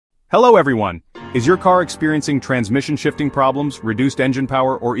Hello everyone! Is your car experiencing transmission shifting problems, reduced engine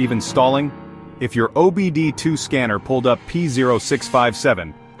power, or even stalling? If your OBD-II scanner pulled up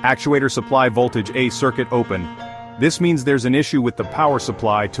P0657, Actuator Supply Voltage A circuit open, this means there's an issue with the power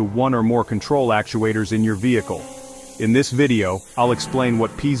supply to one or more control actuators in your vehicle. In this video, I'll explain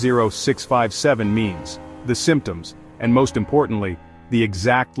what P0657 means, the symptoms, and most importantly, the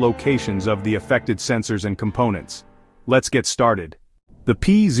exact locations of the affected sensors and components. Let's get started. The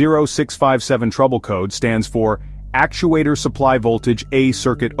P0657 trouble code stands for Actuator Supply Voltage A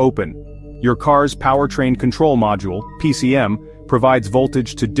circuit open. Your car's powertrain control module, PCM, provides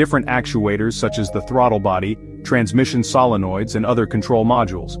voltage to different actuators such as the throttle body, transmission solenoids, and other control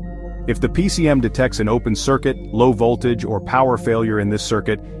modules. If the PCM detects an open circuit, low voltage, or power failure in this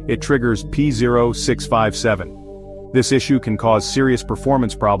circuit, it triggers P0657. This issue can cause serious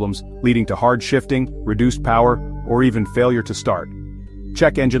performance problems, leading to hard shifting, reduced power, or even failure to start.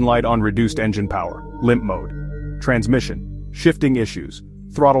 Check engine light on reduced engine power, limp mode. Transmission, shifting issues,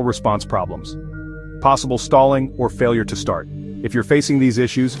 throttle response problems. Possible stalling or failure to start. If you're facing these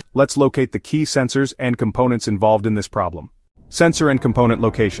issues, let's locate the key sensors and components involved in this problem. Sensor and component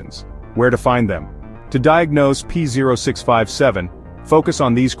locations. Where to find them? To diagnose P0657, focus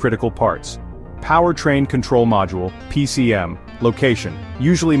on these critical parts. Powertrain control module, PCM, location,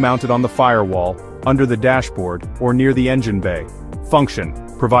 usually mounted on the firewall, under the dashboard, or near the engine bay. Function,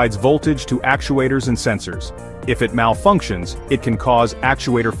 provides voltage to actuators and sensors. If it malfunctions, it can cause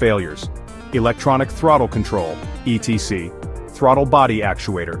actuator failures. Electronic throttle control, ETC, throttle body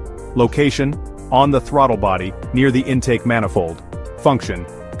actuator. Location, on the throttle body, near the intake manifold. Function,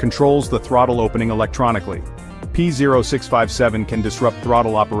 controls the throttle opening electronically. P0657 can disrupt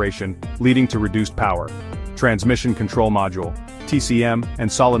throttle operation, leading to reduced power. Transmission control module, TCM, and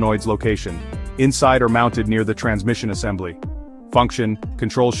solenoids location, inside or mounted near the transmission assembly. Function,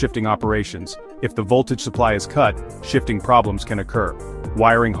 controls shifting operations. If the voltage supply is cut, shifting problems can occur.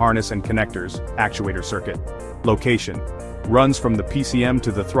 Wiring harness and connectors, actuator circuit. Location, runs from the PCM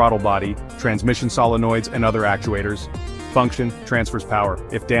to the throttle body, transmission solenoids and other actuators. Function, transfers power.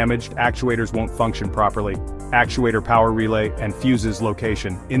 If damaged, actuators won't function properly. Actuator power relay and fuses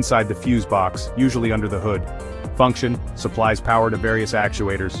location, inside the fuse box, usually under the hood. Function, supplies power to various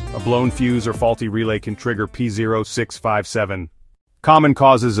actuators. A blown fuse or faulty relay can trigger P0657. Common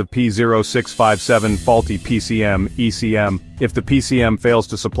causes of P0657 faulty PCM, ECM. If the PCM fails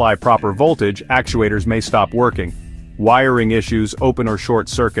to supply proper voltage, actuators may stop working. Wiring issues, open or short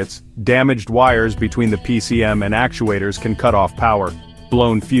circuits, damaged wires between the PCM and actuators can cut off power.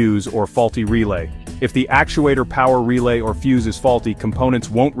 Blown fuse or faulty relay. If the actuator power relay or fuse is faulty, components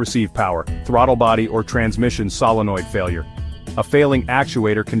won't receive power, throttle body or transmission solenoid failure. A failing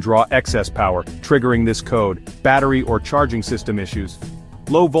actuator can draw excess power, triggering this code. Battery or charging system issues.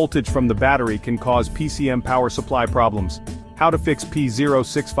 Low voltage from the battery can cause PCM power supply problems. How to fix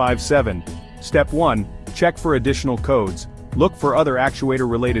P0657? Step 1. Check for additional codes. Look for other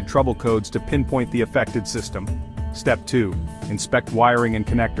actuator-related trouble codes to pinpoint the affected system. Step 2. Inspect wiring and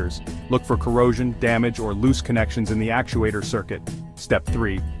connectors. Look for corrosion, damage, or loose connections in the actuator circuit. Step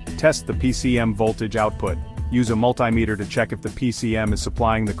 3. Test the PCM voltage output. Use a multimeter to check if the PCM is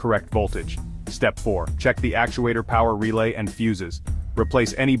supplying the correct voltage. Step 4. Check the actuator power relay and fuses.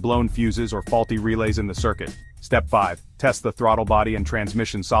 Replace any blown fuses or faulty relays in the circuit. Step 5. Test the throttle body and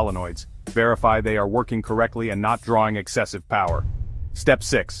transmission solenoids. Verify they are working correctly and not drawing excessive power. Step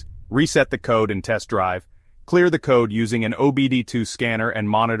 6. Reset the code and test drive. Clear the code using an OBD-II scanner and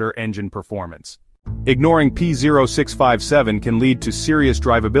monitor engine performance. Ignoring P0657 can lead to serious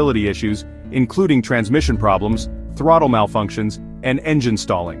drivability issues, including transmission problems, throttle malfunctions, and engine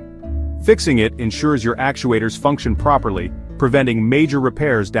stalling. Fixing it ensures your actuators function properly, preventing major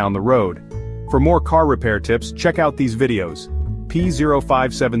repairs down the road. For more car repair tips, check out these videos.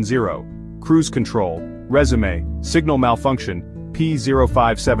 P0570, cruise control, resume, signal malfunction,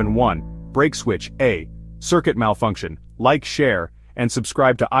 P0571, brake switch A, circuit malfunction. Like, share, and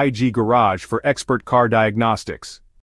subscribe to IG Garage for expert car diagnostics.